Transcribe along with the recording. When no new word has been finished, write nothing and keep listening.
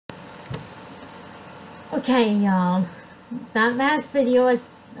Okay, y'all. That last video was,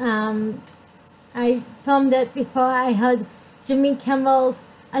 I filmed it before I heard Jimmy Kimmel's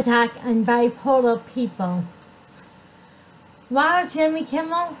attack on bipolar people. Wow, Jimmy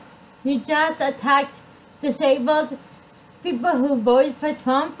Kimmel, you just attacked disabled people who voted for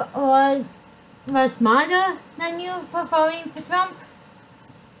Trump or were smarter than you for voting for Trump?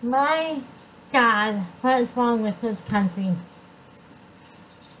 My God, what is wrong with this country?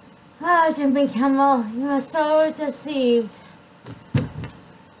 Oh, Jimmy Kimmel, you are so deceived.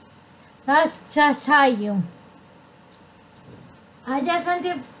 Let's just tell you. I just want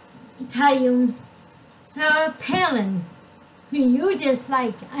to tell you, Sarah Palin, who you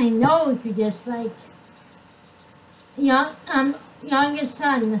dislike, I know you dislike, youngest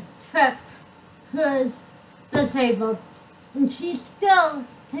son, Trip, who is disabled, and she still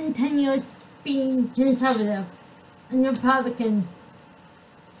continues being conservative and Republican.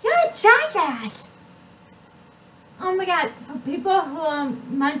 You're a jackass! Oh my God, for people who are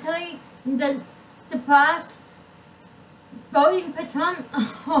mentally depressed, voting for Trump,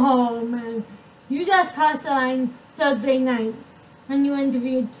 oh man, you just crossed the line Thursday night when you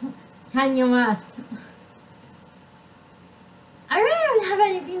interviewed Kanye West. I really don't have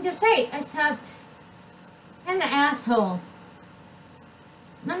anything to say except you're an asshole.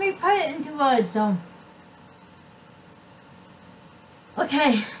 Let me put it into words though.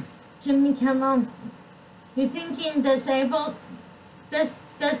 Okay, Jimmy Kimmel, you're thinking disabled,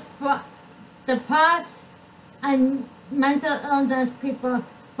 depressed, and mental illness people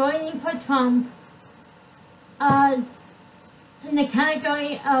voting for Trump in the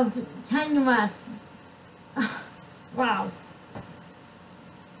category of Kanye West. Wow.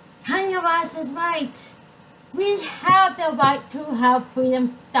 Kanye West is right. We have the right to have freedom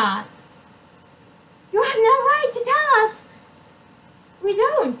of thought. You have no right to tell us we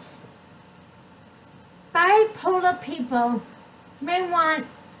don't. Bipolar people may want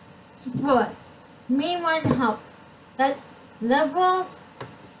support, may want help, that liberals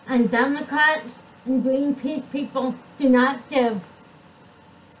and Democrats and Greenpeace people do not give.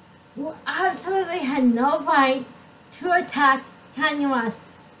 You absolutely had no right to attack Kanye West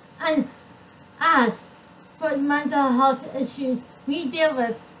and us for the mental health issues we deal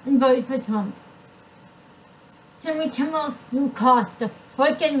with and vote for Trump. Jimmy Kimmel, you crossed the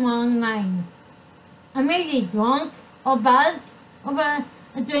freaking wrong line. I may be drunk or buzzed over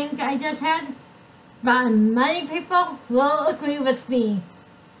a drink I just had, but many people will agree with me.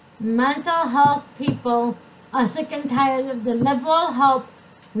 Mental health people are sick and tired of the liberal help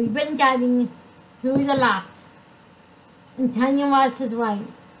we've been getting through the left. And Kanye West is right.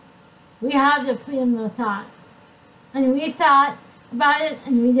 We have the freedom of thought. And we thought about it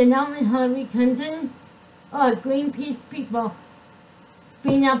and we did not want Hillary Clinton or Greenpeace people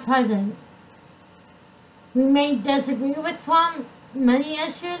being our president. We may disagree with Trump many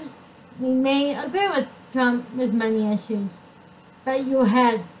issues. We may agree with Trump with many issues. But you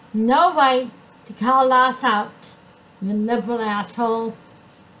had no right to call us out, you liberal asshole.